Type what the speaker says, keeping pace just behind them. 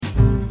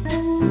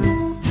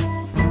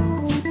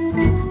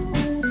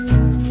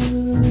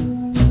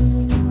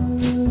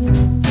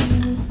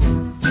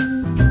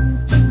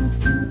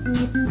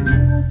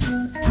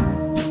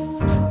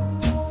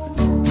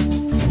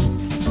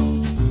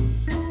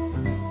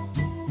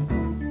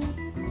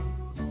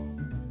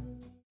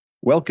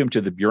Welcome to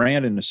the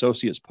Buran and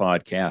Associates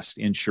podcast,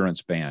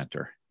 Insurance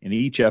Banter. In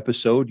each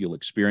episode, you'll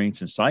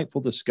experience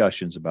insightful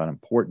discussions about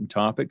important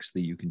topics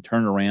that you can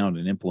turn around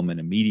and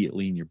implement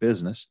immediately in your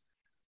business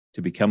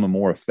to become a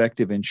more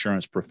effective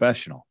insurance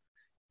professional.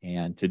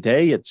 And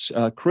today it's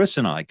Chris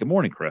and I. Good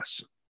morning,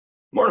 Chris.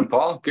 Morning,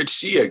 Paul. Good to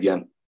see you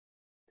again.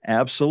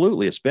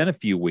 Absolutely. It's been a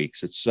few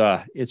weeks. It's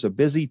a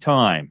busy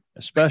time,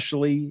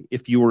 especially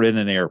if you were in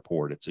an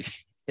airport.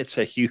 It's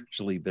a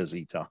hugely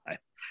busy time.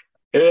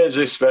 It is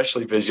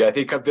especially busy. I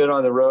think I've been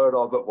on the road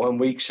all but 1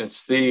 week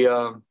since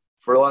for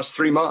the last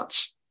 3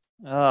 months.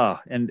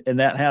 And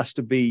that has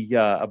to be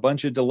a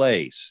bunch of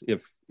delays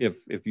if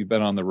you've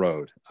been on the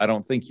road. I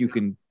don't think you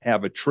can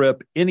have a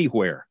trip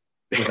anywhere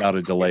without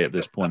a delay at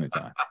this point in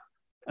time.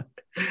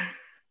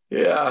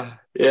 Yeah.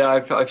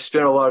 I've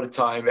spent a lot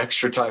of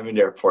extra time in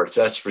airports.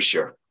 That's for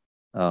sure.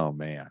 Oh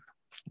man.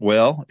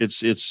 Well,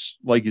 it's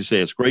like you say,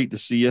 it's great to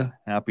see you.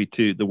 Happy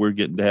that we're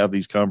getting to have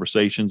these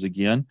conversations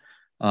again.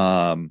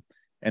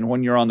 And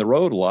when you're on the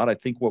road a lot, I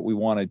think what we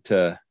wanted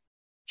to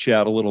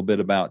chat a little bit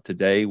about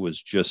today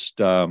was just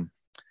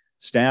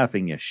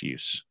staffing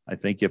issues. I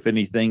think if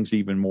anything's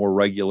even more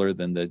regular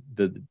than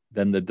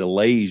the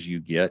delays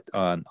you get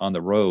on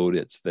the road,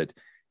 it's that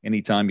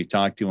anytime you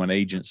talk to an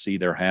agency,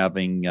 they're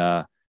having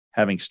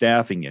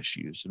staffing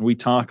issues. And we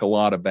talk a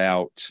lot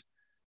about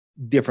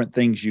different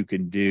things you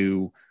can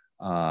do,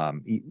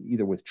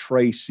 either with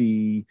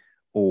Tracy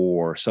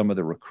or some of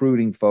the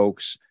recruiting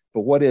folks.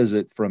 But what is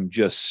it from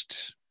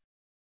just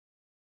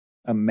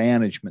a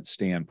management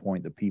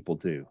standpoint that people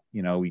do?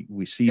 You know,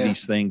 we see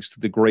these things,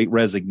 the great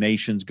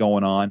resignations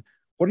going on.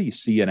 What are you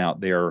seeing out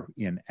there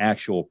in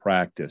actual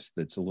practice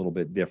that's a little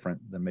bit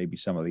different than maybe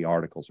some of the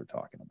articles are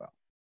talking about?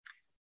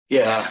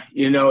 Yeah,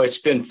 it's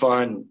been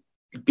fun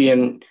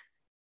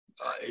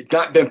it's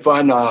not been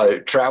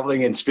fun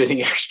traveling and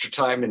spending extra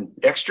time and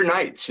extra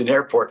nights in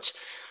airports,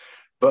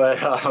 but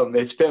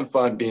it's been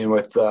fun being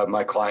with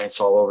my clients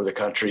all over the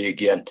country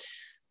again.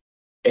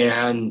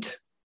 And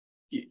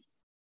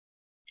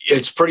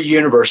it's pretty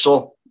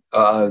universal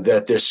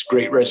that this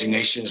great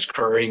resignation is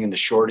occurring and the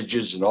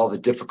shortages and all the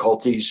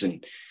difficulties,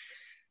 and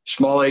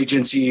small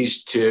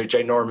agencies to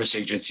ginormous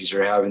agencies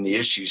are having the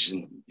issues.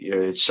 And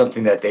it's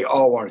something that they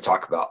all want to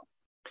talk about.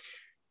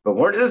 But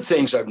one of the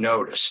things I've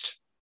noticed,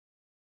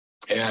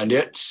 and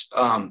it's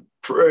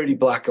pretty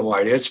black and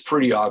white, it's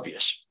pretty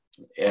obvious.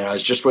 And I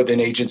was just with an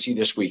agency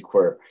this week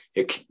where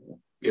it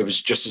was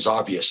just as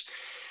obvious.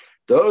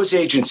 Those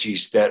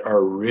agencies that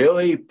are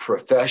really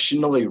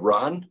professionally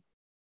run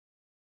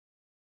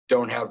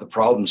don't have the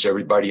problems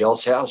everybody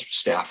else has with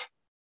staff.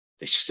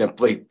 They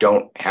simply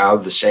don't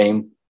have the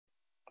same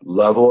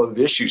level of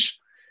issues.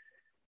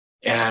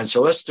 And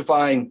so let's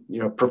define,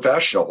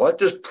 professional. What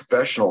does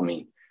professional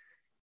mean?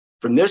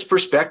 From this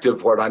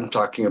perspective, what I'm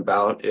talking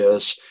about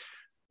is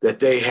that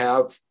they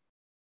have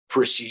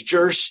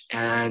procedures,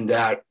 and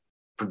that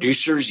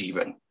producers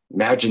even,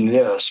 imagine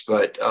this,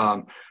 but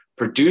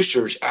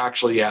producers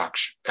actually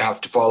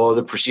have to follow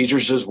the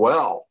procedures as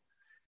well.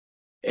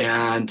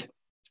 And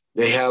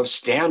they have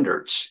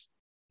standards,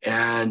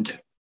 and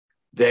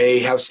they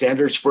have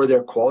standards for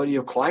their quality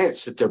of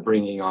clients that they're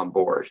bringing on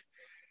board.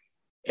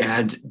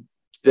 And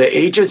the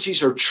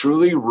agencies are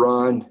truly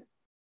run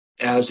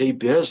as a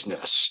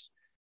business.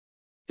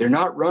 They're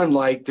not run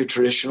like the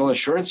traditional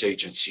insurance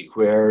agency,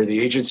 where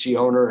the agency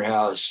owner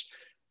has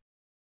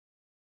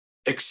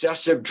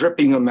excessive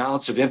dripping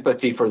amounts of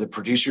empathy for the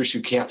producers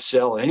who can't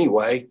sell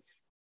anyway,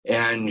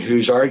 and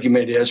whose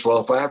argument is, well,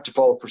 if I have to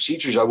follow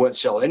procedures, I wouldn't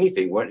sell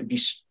anything. Wouldn't it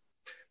be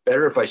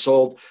better if I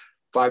sold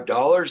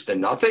 $5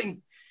 than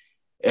nothing?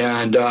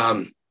 And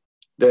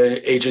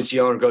the agency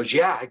owner goes,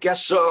 yeah, I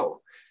guess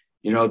so.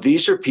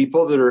 These are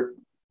people that are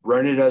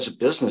running it as a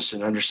business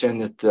and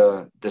understand that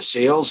the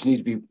sales need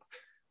to be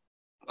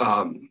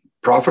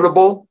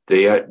profitable.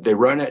 They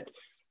run it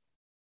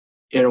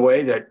in a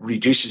way that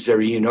reduces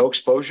their E&O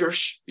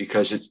exposures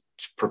because it's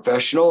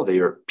professional.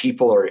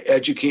 People are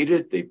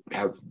educated. They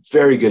have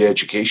very good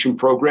education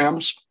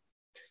programs.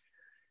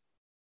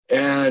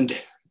 And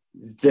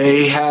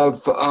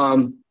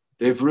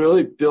they've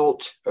really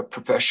built a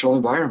professional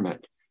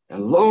environment.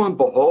 And lo and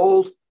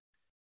behold,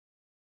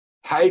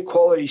 high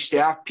quality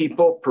staff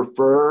people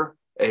prefer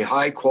a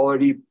high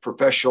quality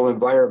professional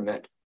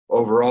environment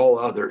over all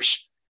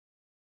others,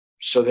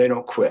 so they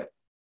don't quit.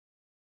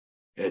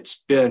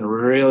 It's been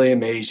really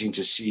amazing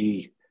to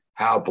see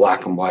how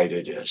black and white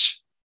it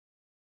is.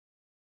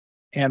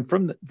 And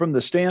from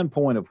the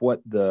standpoint of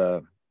what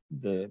the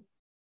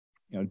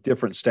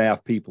different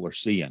staff people are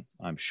seeing,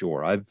 I'm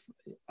sure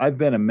I've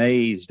been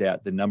amazed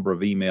at the number of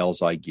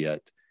emails I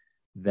get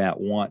that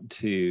want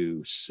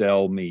to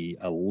sell me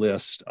a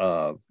list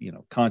of,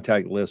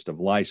 contact list of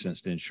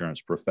licensed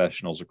insurance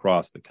professionals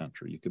across the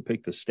country. You can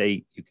pick the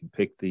state, you can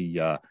pick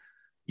the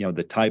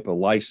type of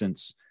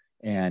license,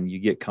 and you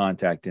get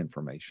contact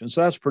information.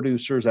 So that's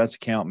producers, that's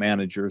account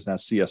managers,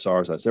 that's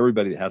CSRs, that's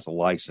everybody that has a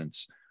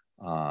license.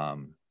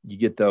 You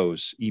get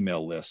those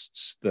email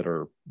lists that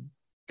are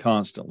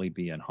constantly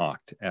being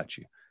hawked at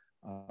you.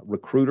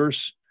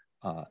 Recruiters,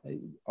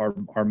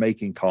 are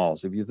making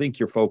calls. If you think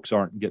your folks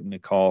aren't getting a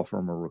call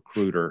from a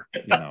recruiter,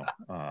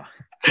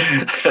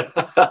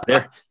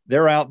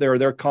 they're out there,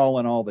 they're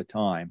calling all the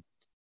time,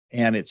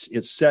 and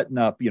it's setting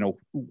up.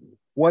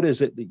 What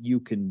is it that you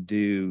can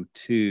do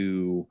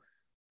to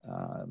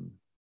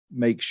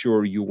make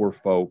sure your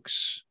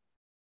folks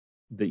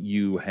that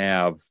you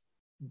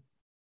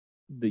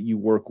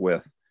work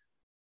with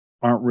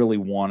aren't really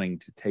wanting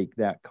to take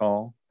that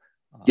call?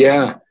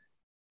 Yeah.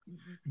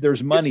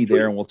 There's money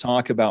there, and we'll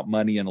talk about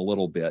money in a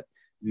little bit.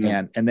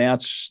 Yeah. And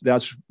that's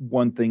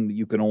one thing that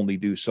you can only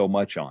do so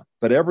much on.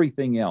 But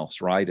everything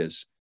else, right,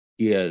 is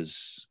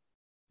if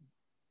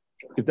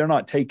they're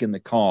not taking the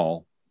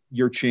call,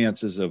 your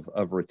chances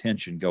of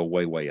retention go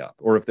way, way up.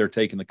 Or if they're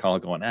taking the call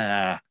going,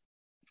 I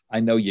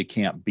know you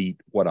can't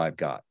beat what I've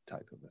got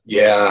type of it.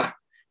 Yeah.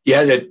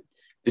 Yeah.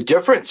 The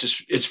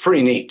difference is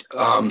pretty neat.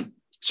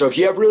 So if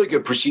you have really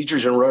good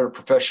procedures and run a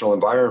professional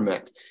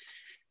environment,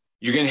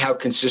 you're going to have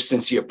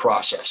consistency of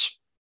process.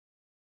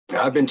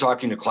 Now, I've been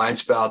talking to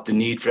clients about the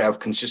need to have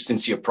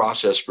consistency of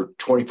process for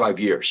 25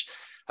 years.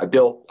 I've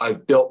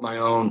built my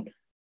own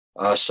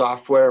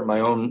software,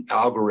 my own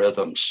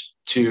algorithms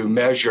to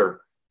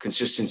measure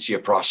consistency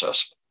of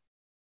process.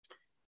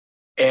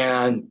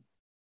 And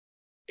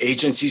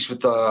agencies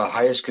with the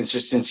highest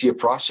consistency of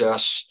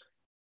process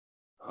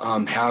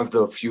have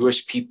the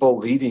fewest people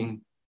leaving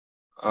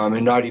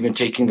and not even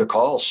taking the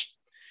calls.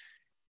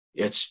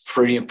 It's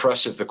pretty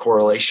impressive, the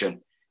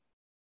correlation.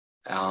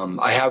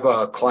 I have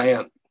a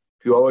client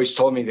who always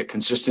told me that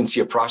consistency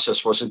of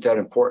process wasn't that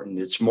important.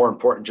 It's more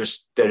important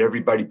just that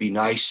everybody be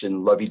nice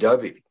and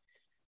lovey-dovey.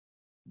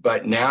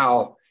 But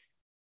now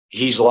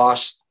he's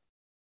lost,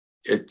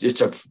 it's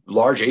a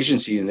large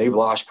agency, and they've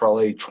lost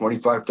probably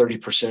 25,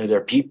 30% of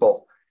their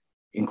people,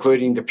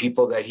 including the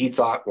people that he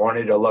thought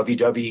wanted a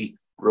lovey-dovey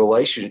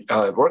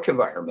work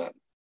environment.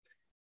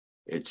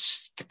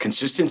 It's the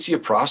consistency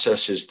of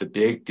process is the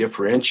big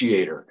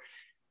differentiator.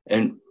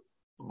 And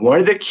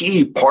one of the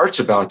key parts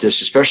about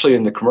this, especially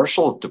in the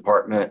commercial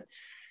department,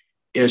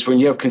 is when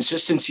you have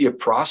consistency of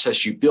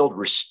process, you build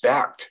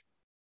respect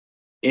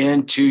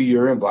into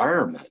your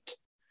environment.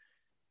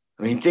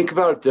 I mean, think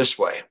about it this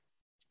way.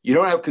 You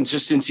don't have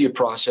consistency of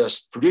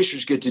process.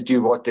 Producers get to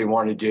do what they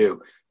want to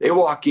do. They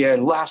walk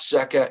in last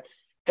second.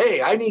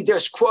 Hey, I need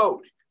this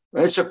quote.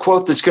 It's a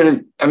quote that's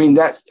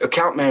that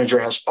account manager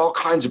has all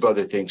kinds of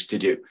other things to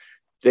do.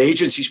 The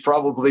agency's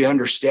probably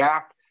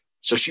understaffed,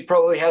 so she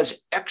probably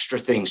has extra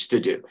things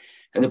to do.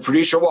 And the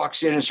producer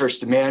walks in and starts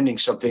demanding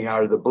something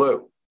out of the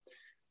blue.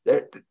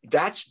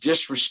 That's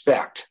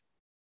disrespect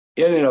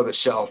in and of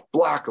itself,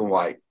 black and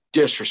white,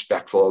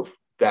 disrespectful of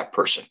that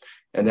person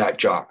and that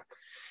job.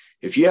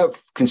 If you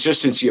have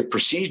consistency of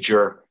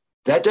procedure,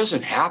 that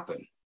doesn't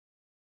happen.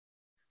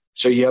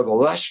 So you have a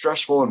less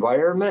stressful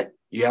environment,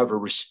 you have a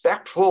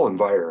respectful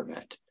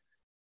environment.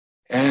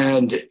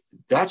 And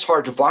that's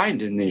hard to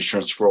find in the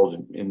insurance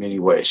world in many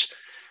ways.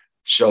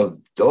 So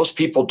those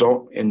people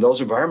don't, in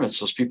those environments,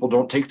 those people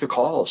don't take the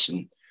calls.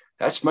 And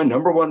that's my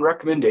number one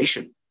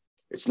recommendation.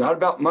 It's not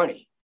about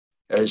money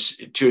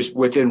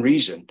within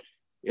reason.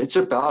 It's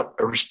about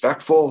a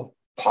respectful,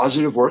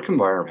 positive work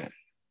environment.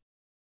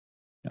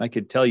 I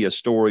could tell you a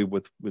story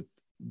with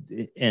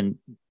and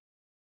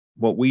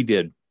what we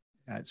did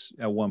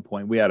at one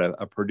point. We had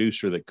a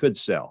producer that could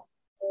sell,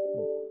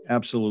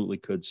 absolutely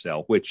could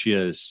sell, which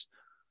is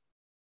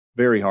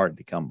very hard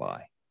to come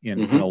by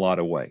in a lot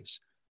of ways.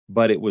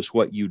 But it was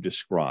what you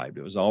described.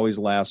 It was always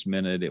last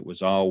minute. It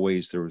was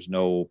always, there was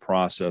no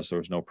process. There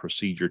was no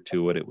procedure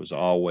to it. It was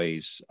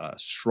always a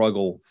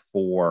struggle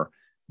for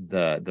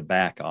the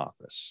back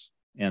office.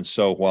 And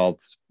so while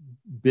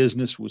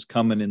business was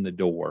coming in the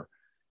door,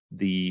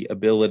 the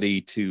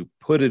ability to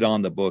put it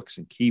on the books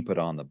and keep it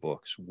on the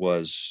books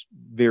was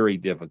very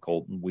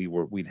difficult. And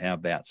we'd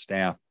have that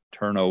staff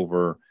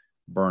turnover,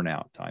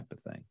 burnout type of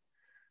thing.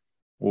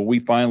 Well, we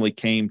finally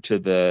came to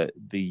the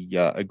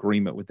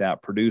agreement with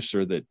that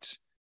producer that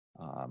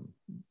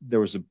there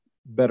was a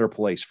better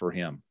place for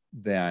him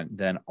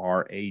than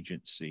our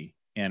agency,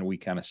 and we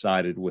kind of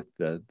sided with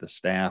the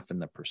staff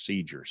and the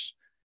procedures.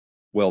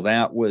 Well,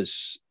 that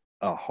was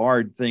a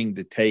hard thing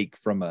to take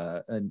from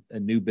a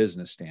new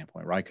business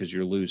standpoint, right? Because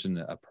you're losing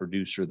a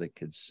producer that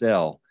could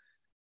sell.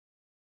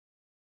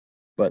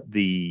 But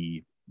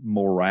the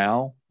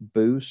morale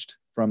boost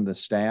from the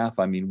staff,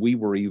 I mean, we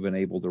were even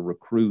able to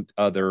recruit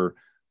other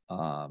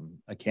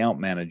account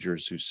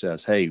managers who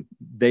says, hey,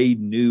 they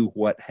knew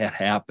what had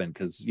happened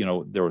because,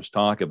 there was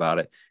talk about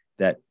it,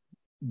 that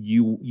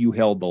you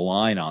held the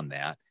line on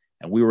that.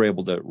 And we were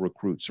able to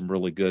recruit some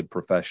really good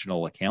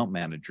professional account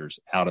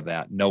managers out of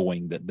that,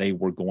 knowing that they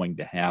were going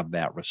to have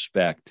that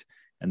respect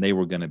and they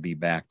were going to be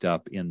backed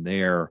up in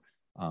their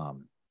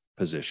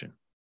position.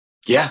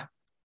 Yeah.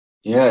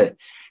 Yeah.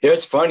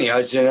 It's funny. I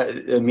was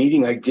in a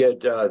meeting I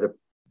did,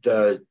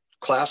 the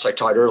class I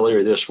taught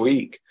earlier this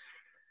week.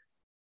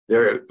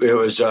 It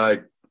was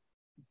a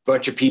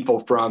bunch of people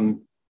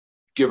from,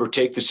 give or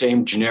take, the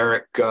same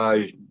generic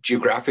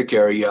geographic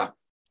area.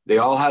 They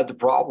all had the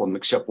problem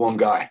except one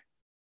guy.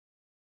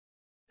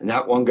 And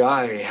that one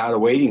guy had a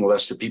waiting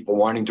list of people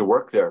wanting to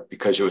work there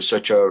because it was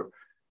such a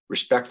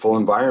respectful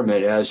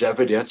environment, as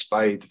evidenced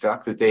by the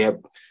fact that they have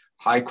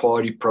high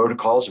quality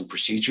protocols and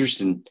procedures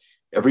and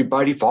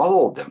everybody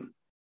followed them.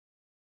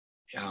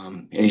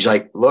 And he's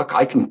like, look,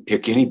 I can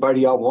pick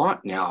anybody I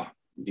want now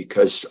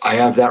because I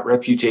have that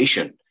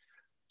reputation.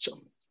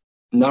 So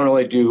not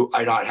only do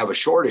I not have a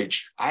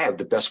shortage, I have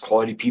the best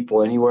quality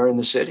people anywhere in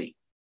the city.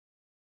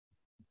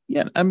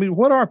 Yeah. I mean,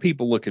 what are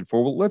people looking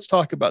for? Well, let's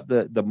talk about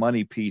the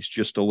money piece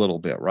just a little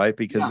bit, right?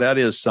 Because that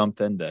is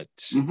something that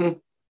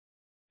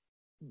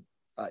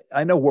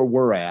I know where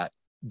we're at.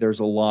 There's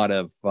a lot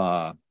of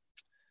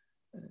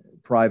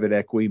private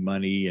equity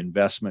money,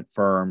 investment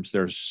firms.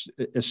 There's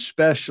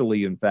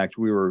especially, in fact,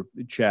 we were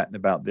chatting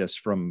about this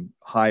from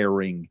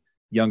hiring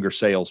younger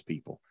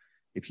salespeople.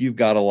 If you've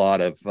got a lot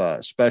of,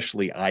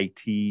 especially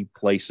IT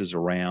places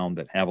around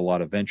that have a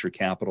lot of venture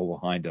capital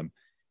behind them,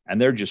 and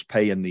they're just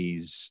paying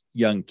these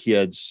young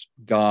kids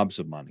gobs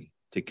of money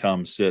to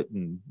come sit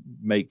and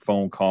make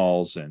phone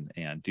calls and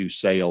do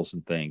sales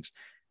and things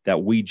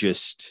that we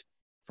just,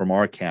 from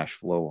our cash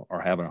flow,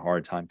 are having a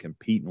hard time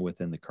competing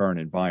within the current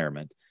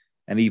environment,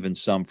 and even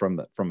some from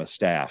a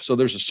staff. So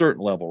there's a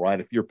certain level,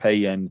 right? If you're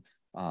paying,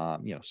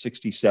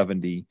 60,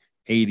 70,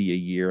 80 a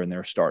year and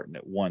they're starting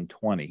at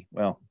 120,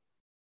 well,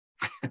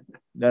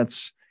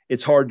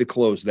 it's hard to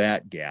close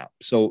that gap.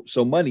 So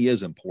money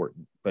is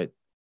important, but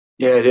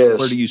yeah, it is.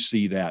 Where do you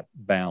see that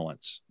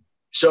balance?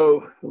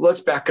 So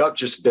let's back up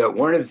just a bit.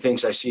 One of the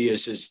things I see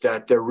is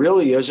that there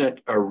really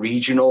isn't a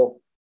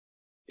regional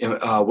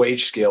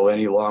wage scale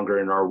any longer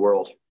in our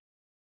world.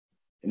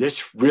 And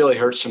this really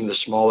hurts some of the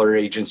smaller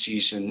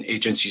agencies and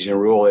agencies in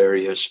rural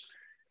areas.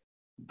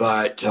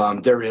 But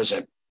there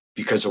isn't,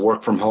 because the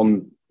work from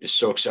home is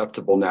so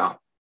acceptable now.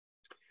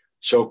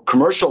 So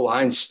commercial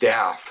line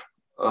staff,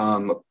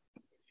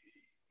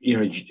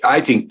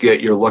 I think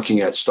that you're looking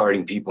at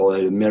starting people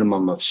at a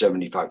minimum of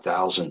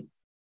 $75,000.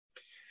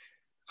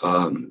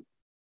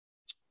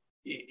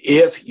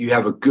 If you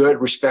have a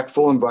good,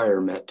 respectful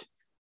environment,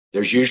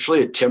 there's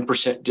usually a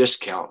 10%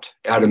 discount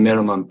at a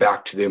minimum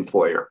back to the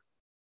employer.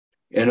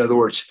 In other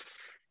words,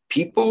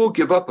 people will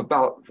give up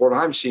about what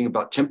I'm seeing,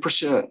 about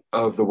 10%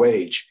 of the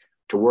wage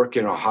to work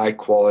in a high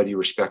quality,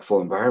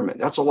 respectful environment.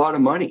 That's a lot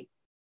of money.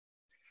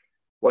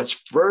 What's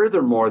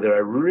furthermore that I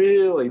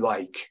really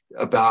like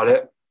about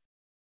it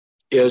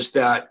is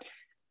that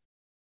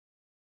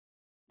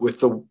with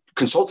the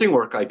consulting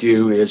work I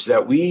do is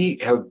that we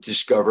have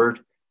discovered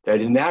that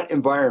in that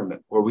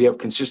environment where we have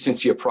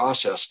consistency of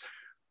process,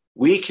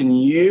 we can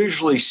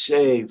usually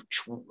save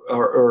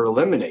or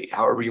eliminate,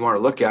 however you want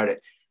to look at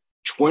it,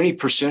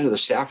 20% of the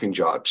staffing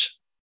jobs.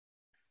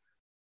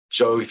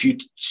 So if you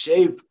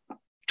save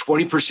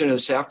 20% of the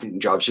staffing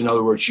jobs, in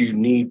other words, you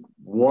need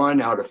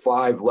 1 out of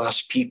 5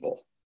 less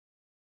people.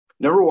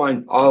 Number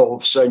one, all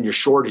of a sudden your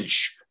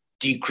shortage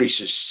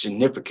decreases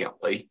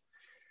significantly.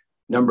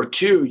 Number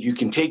two, you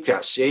can take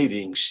that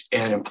savings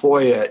and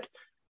employ it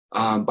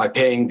by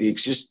paying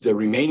the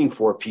remaining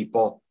 4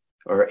 people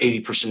or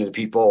 80% of the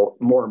people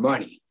more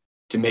money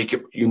to make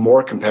you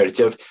more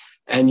competitive.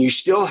 And you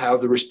still have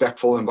the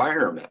respectful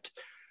environment.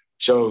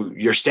 So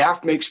your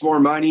staff makes more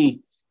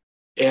money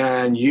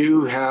and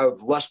you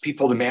have less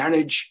people to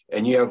manage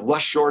and you have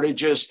less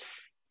shortages,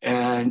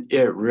 and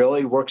it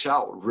really works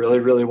out really,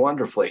 really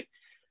wonderfully.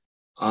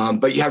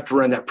 But you have to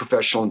run that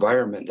professional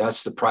environment.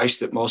 That's the price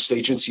that most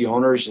agency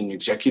owners and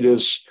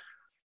executives,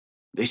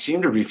 they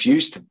seem to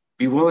refuse to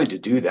be willing to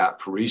do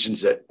that for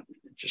reasons that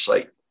just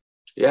like,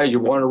 yeah, you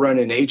want to run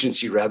an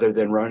agency rather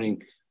than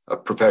running a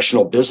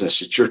professional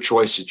business. It's your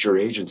choice. It's your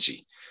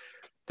agency.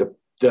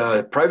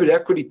 The private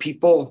equity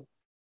people,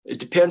 it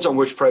depends on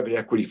which private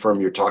equity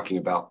firm you're talking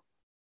about.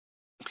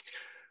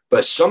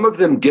 But some of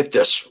them get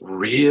this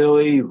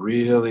really,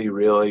 really,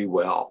 really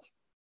well.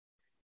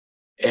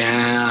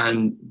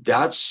 And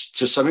that's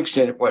to some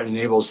extent what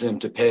enables them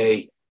to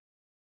pay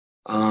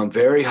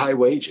very high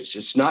wages.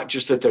 It's not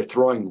just that they're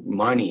throwing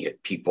money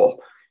at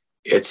people.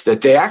 It's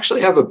that they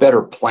actually have a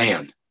better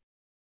plan.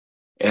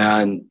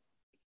 And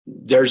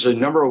there's a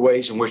number of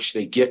ways in which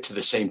they get to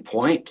the same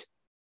point,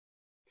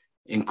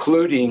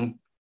 including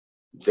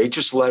they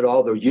just let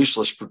all the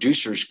useless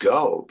producers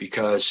go,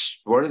 because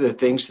one of the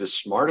things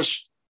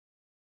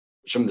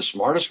some of the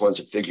smartest ones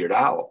have figured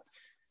out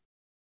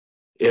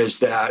is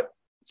that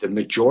the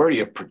majority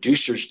of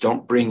producers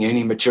don't bring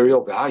any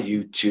material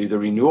value to the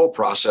renewal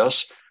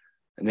process,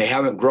 and they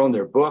haven't grown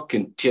their book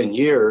in 10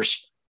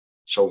 years.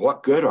 So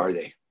what good are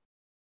they?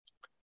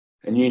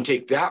 And you can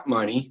take that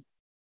money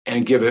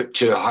and give it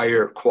to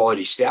higher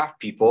quality staff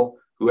people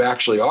who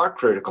actually are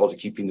critical to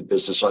keeping the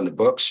business on the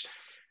books.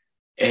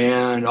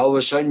 And all of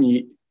a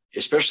sudden,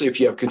 especially if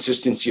you have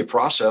consistency of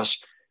process,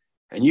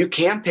 and you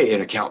can pay an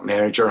account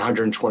manager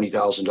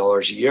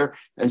 $120,000 a year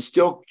and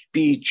still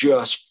be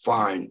just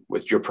fine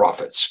with your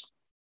profits.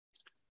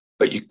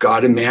 But you got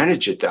to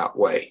manage it that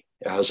way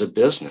as a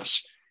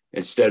business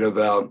instead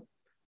of,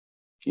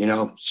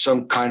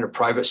 some kind of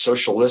private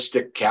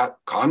socialistic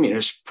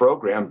communist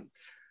program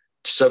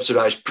to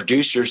subsidize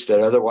producers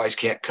that otherwise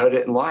can't cut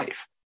it in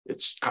life.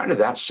 It's kind of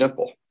that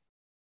simple.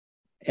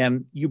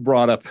 And you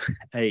brought up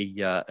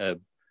a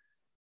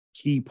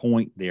key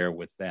point there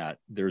with that.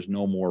 There's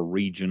no more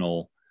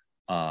regional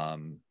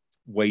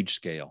wage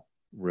scale,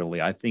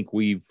 really. I think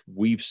we've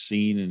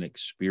seen and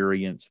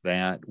experienced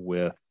that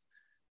with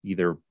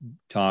either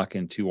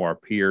talking to our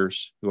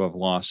peers who have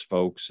lost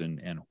folks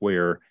and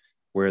where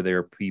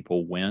their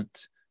people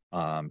went,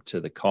 to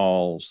the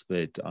calls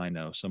that I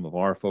know some of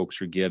our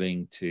folks are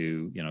getting,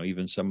 to,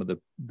 even some of the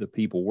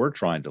people we're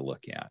trying to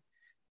look at,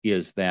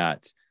 is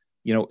that,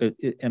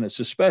 and it's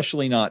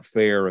especially not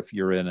fair if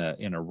you're in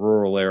a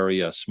rural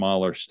area, a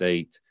smaller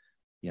state,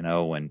 and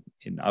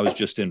I was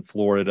just in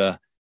Florida,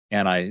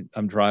 and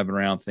I'm driving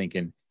around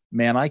thinking,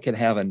 man, I could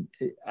have an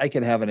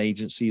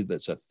agency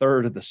that's a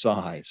third of the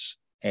size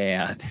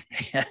and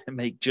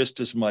make just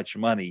as much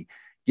money,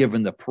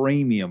 given the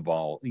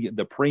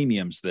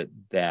premiums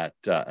that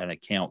an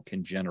account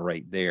can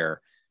generate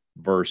there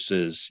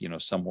versus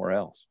somewhere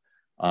else.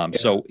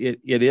 So it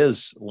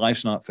is,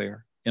 life's not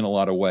fair in a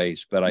lot of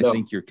ways, but I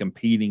think you're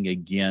competing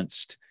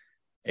against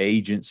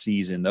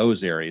agencies in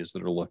those areas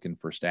that are looking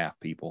for staff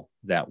people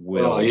that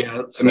will.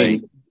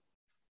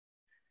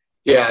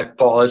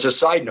 Paul, as a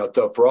side note,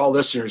 though, for all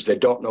listeners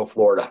that don't know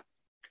Florida,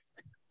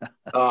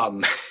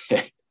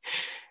 unless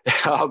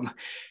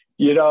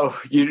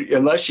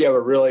you have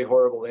a really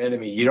horrible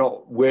enemy, you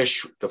don't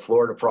wish the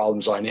Florida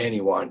problems on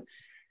anyone.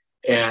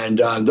 And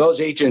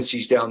those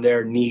agencies down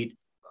there need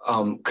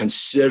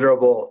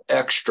considerable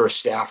extra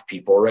staff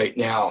people right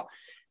now,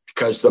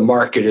 because the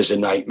market is a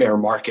nightmare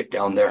market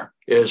down there.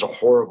 It is a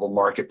horrible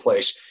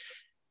marketplace.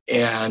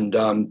 And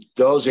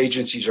those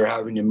agencies are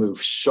having to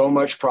move so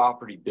much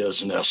property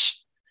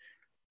business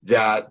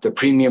that the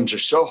premiums are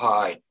so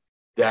high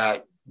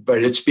but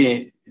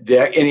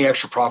any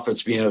extra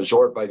profits being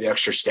absorbed by the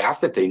extra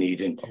staff that they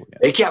need. And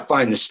they can't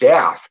find the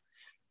staff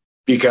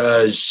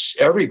because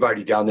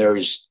everybody down there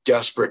is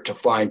desperate to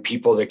find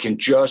people that can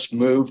just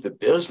move the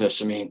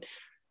business. I mean,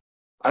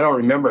 I don't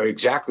remember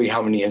exactly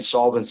how many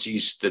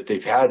insolvencies that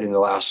they've had in the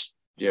last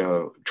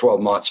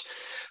 12 months,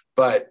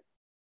 but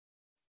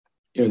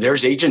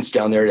there's agents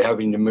down there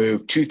having to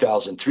move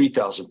 2,000,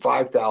 3,000,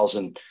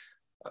 5,000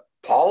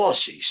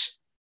 policies.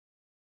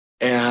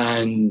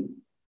 And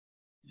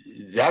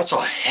that's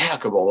a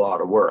heck of a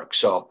lot of work.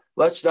 So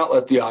let's not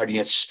let the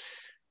audience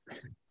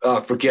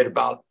forget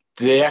about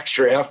the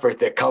extra effort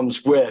that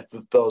comes with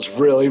those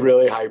really,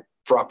 really high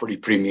property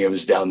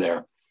premiums down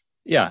there.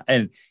 Yeah.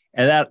 And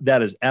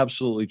that is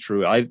absolutely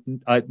true. I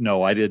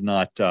did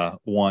not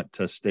want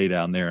to stay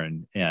down there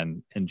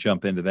and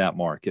jump into that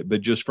market,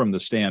 but just from the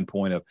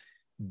standpoint of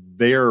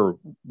they're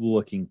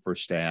looking for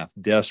staff,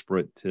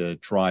 desperate to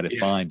try to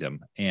find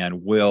them,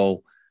 and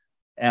will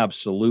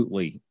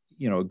absolutely,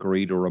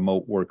 agree to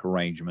remote work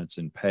arrangements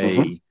and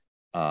pay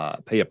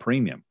a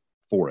premium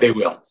for it. They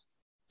will.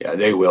 Yeah,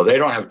 they will. They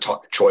don't have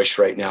choice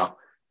right now.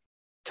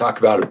 Talk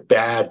about a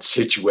bad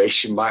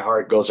situation. My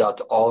heart goes out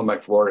to all of my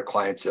Florida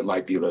clients that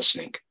might be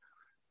listening. It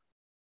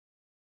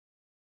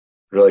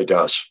really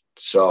does.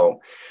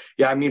 So,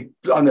 on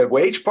the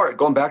wage part,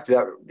 going back to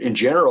that in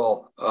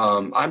general,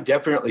 I'm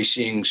definitely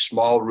seeing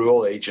small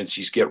rural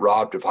agencies get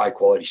robbed of high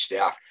quality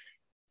staff.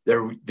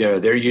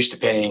 They're used to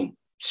paying,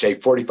 say,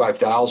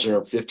 $45,000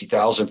 or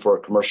 $50,000 for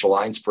a commercial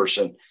lines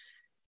person,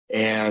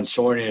 and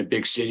someone in a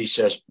big city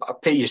says, "I'll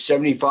pay you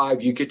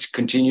 $75,000. You get to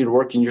continue to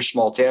work in your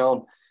small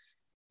town,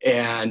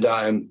 and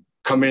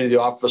come into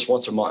the office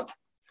once a month."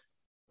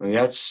 I mean,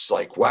 that's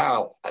like,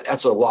 wow,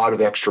 that's a lot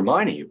of extra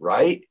money,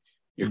 right?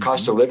 Your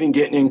cost of living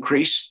getting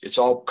increased. It's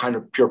all kind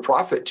of pure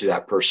profit to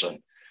that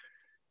person.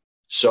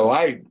 So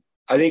I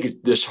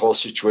think this whole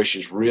situation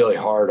is really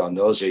hard on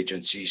those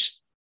agencies.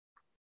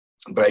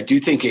 But I do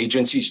think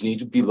agencies need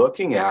to be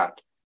looking at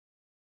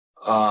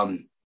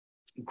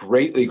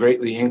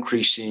greatly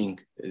increasing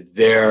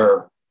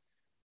their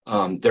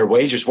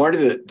wages. One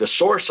of the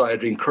source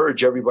I'd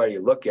encourage everybody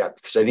to look at,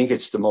 because I think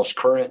it's the most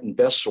current and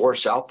best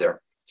source out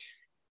there.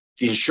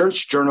 The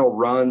Insurance Journal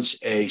runs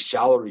a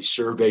salary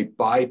survey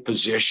by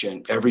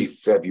position every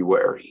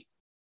February.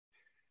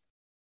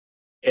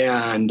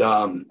 And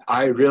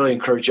I really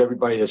encourage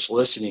everybody that's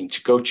listening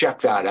to go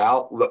check that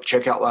out.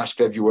 Check out last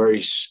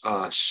February's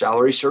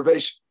salary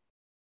surveys.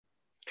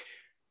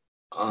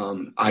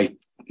 I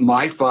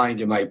find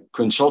in my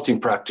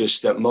consulting practice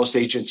that most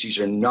agencies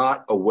are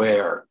not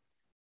aware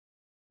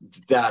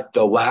that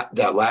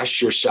that last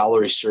year's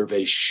salary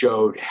survey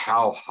showed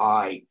how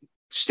high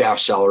staff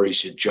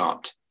salaries had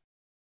jumped.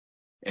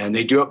 And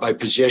they do it by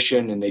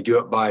position, and they do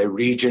it by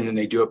region, and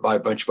they do it by a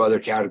bunch of other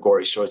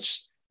categories. So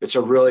it's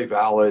a really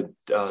valid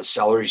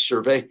salary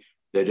survey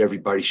that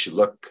everybody should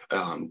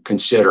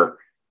consider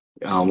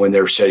when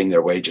they're setting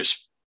their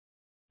wages.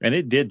 And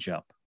it did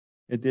jump.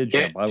 It did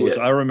jump.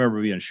 I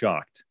remember being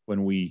shocked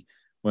when we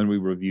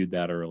reviewed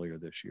that earlier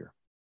this year.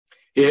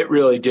 It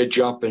really did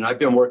jump. And I've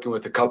been working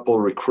with a couple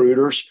of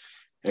recruiters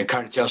and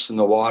kind of testing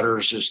the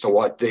waters as to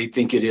what they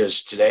think it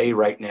is today,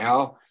 right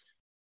now.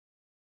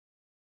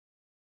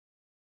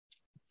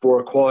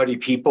 For quality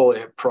people,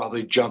 it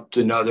probably jumped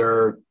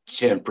another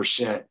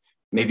 10%.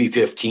 maybe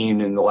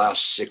 15 in the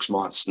last 6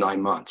 months,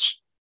 9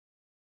 months.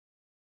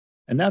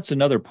 And that's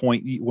another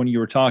point when you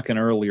were talking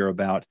earlier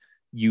about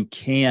you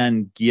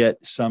can get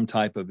some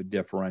type of a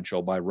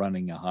differential by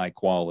running a high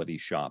quality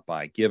shop,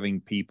 by giving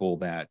people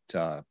that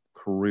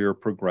career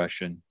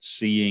progression,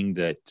 seeing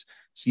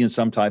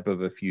some type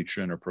of a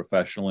future in a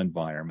professional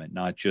environment,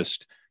 not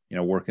just,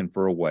 working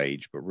for a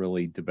wage, but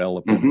really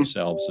developing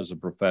themselves as a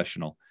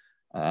professional.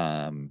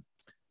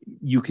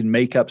 You can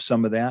make up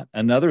some of that.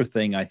 Another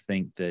thing I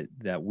think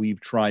that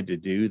we've tried to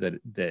do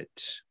that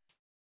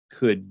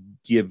could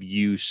give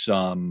you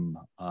some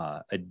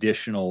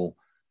additional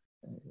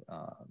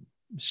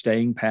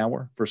staying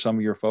power for some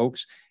of your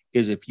folks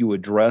is if you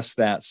address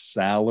that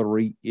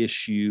salary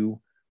issue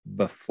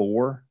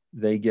before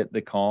they get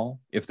the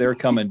call. If they're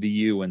coming to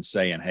you and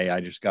saying, hey,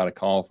 I just got a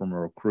call from a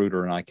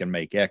recruiter and I can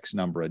make X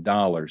number of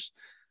dollars,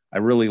 I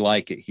really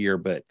like it here,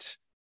 but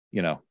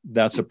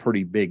that's a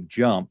pretty big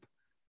jump.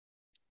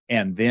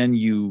 And then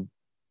you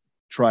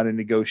try to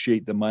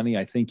negotiate the money.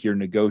 I think you're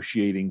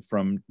negotiating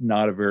from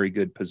not a very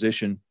good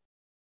position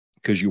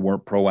because you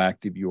weren't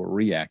proactive, you were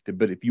reactive.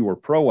 But if you were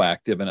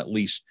proactive and at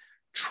least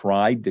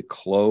tried to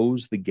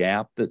close the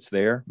gap that's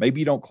there, maybe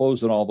you don't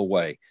close it all the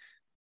way,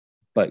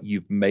 but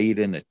you've made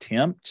an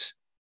attempt.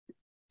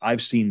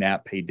 I've seen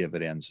that pay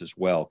dividends as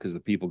well, because the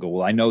people go,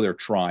 well, I know they're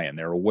trying.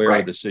 They're aware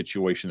of the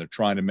situation. They're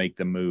trying to make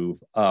the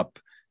move up.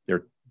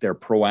 They're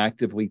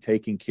proactively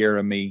taking care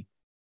of me.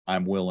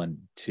 I'm willing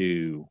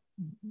to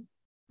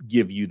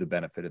give you the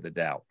benefit of the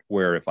doubt,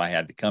 where if I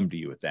had to come to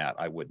you with that,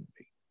 I wouldn't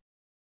be.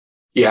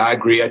 Yeah, I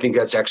agree. I think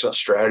that's excellent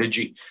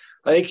strategy.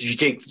 I think if you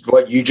take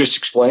what you just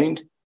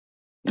explained,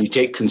 and you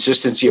take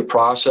consistency of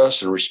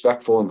process and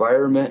respectful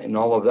environment and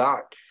all of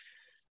that,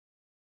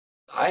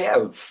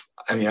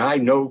 I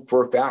know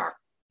for a fact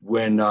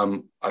when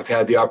I've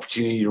had the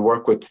opportunity to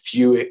work with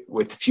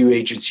the few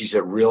agencies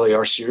that really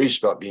are serious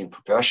about being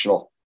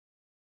professional,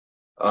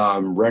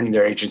 running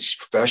their agencies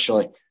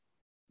professionally,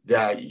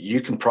 that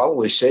you can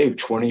probably save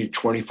 20 to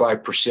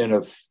 25%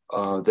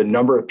 of the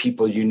number of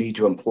people you need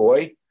to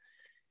employ.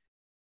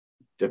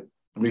 The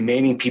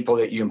remaining people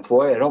that you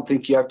employ, I don't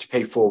think you have to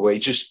pay full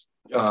wages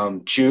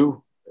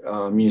you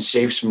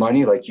save some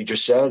money, like you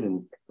just said,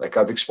 and like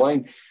I've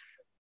explained.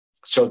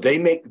 So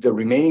the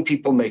remaining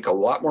people make a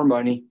lot more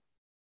money.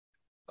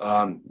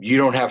 You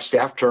don't have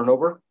staff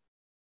turnover,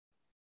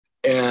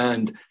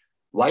 and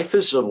life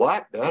is a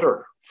lot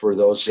better for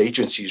those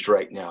agencies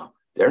right now.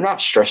 They're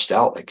not stressed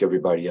out like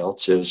everybody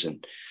else is.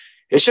 And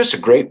it's just a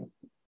great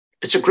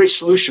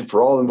solution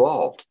for all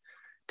involved.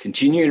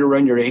 Continuing to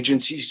run your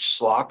agency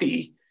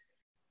sloppy,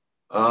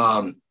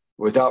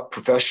 without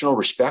professional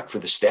respect for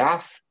the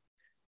staff,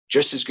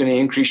 just is going to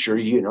increase your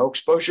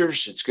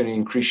exposures. It's going to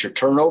increase your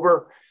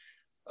turnover.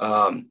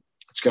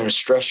 It's going to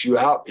stress you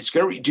out. It's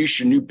going to reduce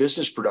your new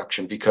business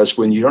production, because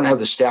when you don't have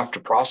the staff to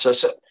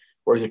process it,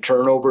 or the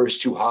turnover is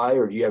too high,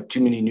 or you have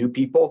too many new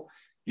people,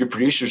 your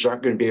producers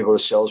aren't going to be able to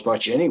sell as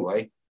much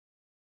anyway.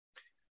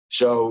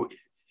 So,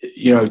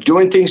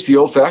 doing things the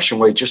old-fashioned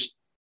way,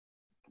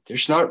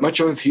 there's not much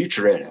of a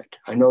future in it.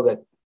 I know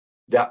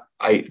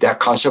that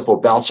concept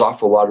will bounce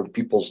off a lot of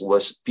people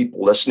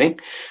listening,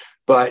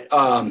 but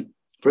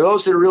for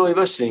those that are really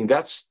listening,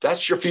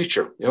 that's your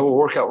future. It will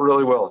work out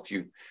really well if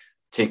you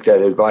take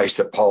that advice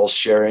that Paul's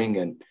sharing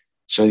and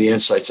some of the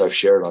insights I've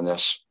shared on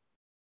this.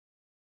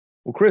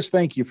 Well, Chris,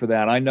 thank you for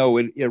that. I know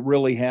it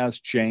really has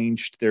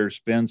changed. There's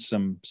been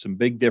some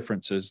big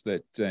differences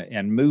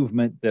and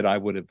movement that I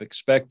would have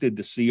expected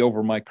to see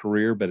over my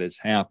career, but it's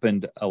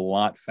happened a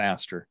lot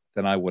faster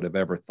than I would have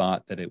ever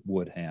thought that it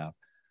would have.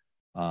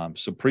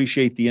 So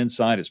appreciate the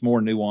insight. It's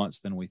more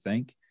nuanced than we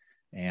think.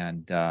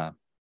 And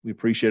we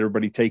appreciate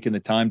everybody taking the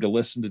time to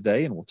listen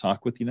today, and we'll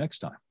talk with you next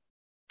time.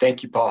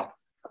 Thank you, Paul.